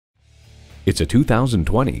It's a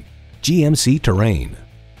 2020 GMC Terrain.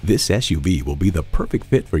 This SUV will be the perfect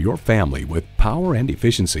fit for your family with power and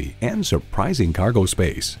efficiency and surprising cargo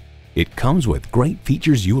space. It comes with great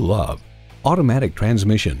features you love: automatic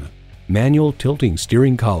transmission, manual tilting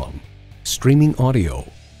steering column, streaming audio,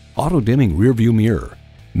 auto-dimming rearview mirror,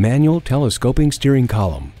 manual telescoping steering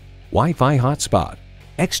column, Wi-Fi hotspot,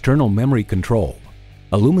 external memory control,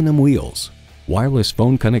 aluminum wheels, wireless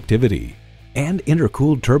phone connectivity, and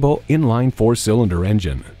intercooled turbo inline 4-cylinder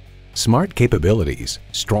engine. Smart capabilities,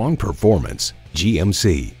 strong performance,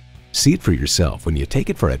 GMC. See it for yourself when you take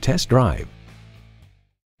it for a test drive.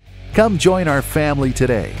 Come join our family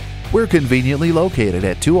today. We're conveniently located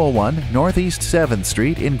at 201 Northeast 7th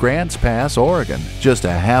Street in Grants Pass, Oregon, just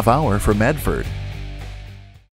a half hour from Medford.